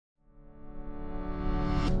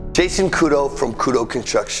Jason Couto from Couto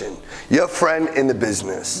Construction, your friend in the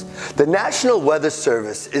business. The National Weather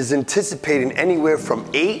Service is anticipating anywhere from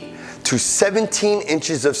 8 to 17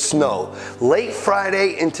 inches of snow late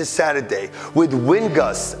Friday into Saturday with wind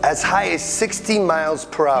gusts as high as 60 miles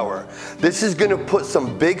per hour. This is going to put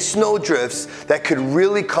some big snow drifts that could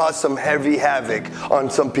really cause some heavy havoc on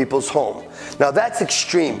some people's home. Now that's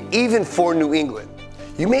extreme, even for New England.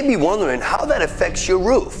 You may be wondering how that affects your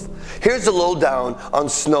roof. Here's the lowdown on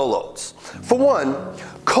snow loads. For one,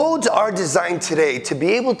 codes are designed today to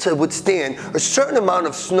be able to withstand a certain amount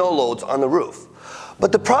of snow loads on the roof.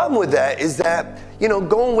 But the problem with that is that,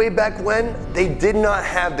 going way back when, they did not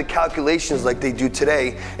have the calculations like they do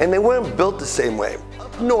today, and they weren't built the same way.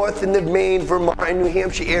 Up north in the Maine, Vermont, and New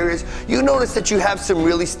Hampshire areas, you notice that you have some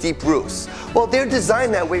really steep roofs. Well, they're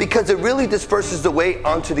designed that way because it really disperses the weight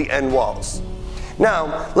onto the end walls.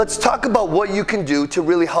 Now, let's talk about what you can do to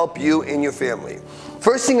really help you and your family.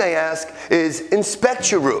 First thing I ask is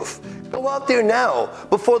inspect your roof. Go out there now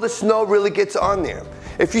before the snow really gets on there.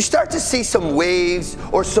 If you start to see some waves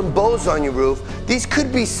or some bows on your roof, these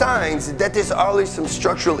could be signs that there's already some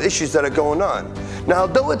structural issues that are going on. Now,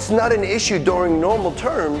 though it's not an issue during normal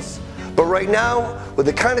terms, but right now, with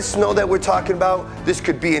the kind of snow that we're talking about, this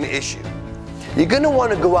could be an issue. You're going to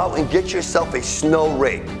want to go out and get yourself a snow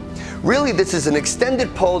rake. Really, this is an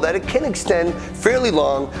extended pole that it can extend fairly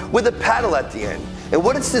long with a paddle at the end. And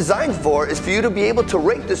what it's designed for is for you to be able to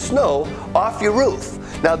rake the snow off your roof.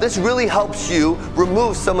 Now this really helps you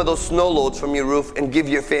remove some of those snow loads from your roof and give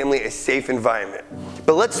your family a safe environment.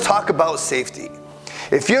 But let's talk about safety.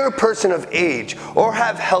 If you're a person of age or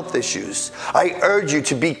have health issues, I urge you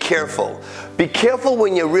to be careful. Be careful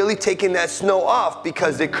when you're really taking that snow off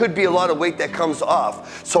because there could be a lot of weight that comes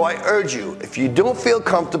off. So I urge you, if you don't feel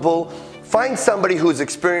comfortable, find somebody who's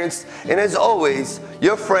experienced, and as always,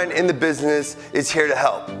 your friend in the business is here to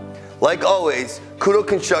help. Like always, Couto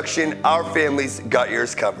Construction, our family's got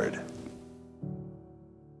yours covered.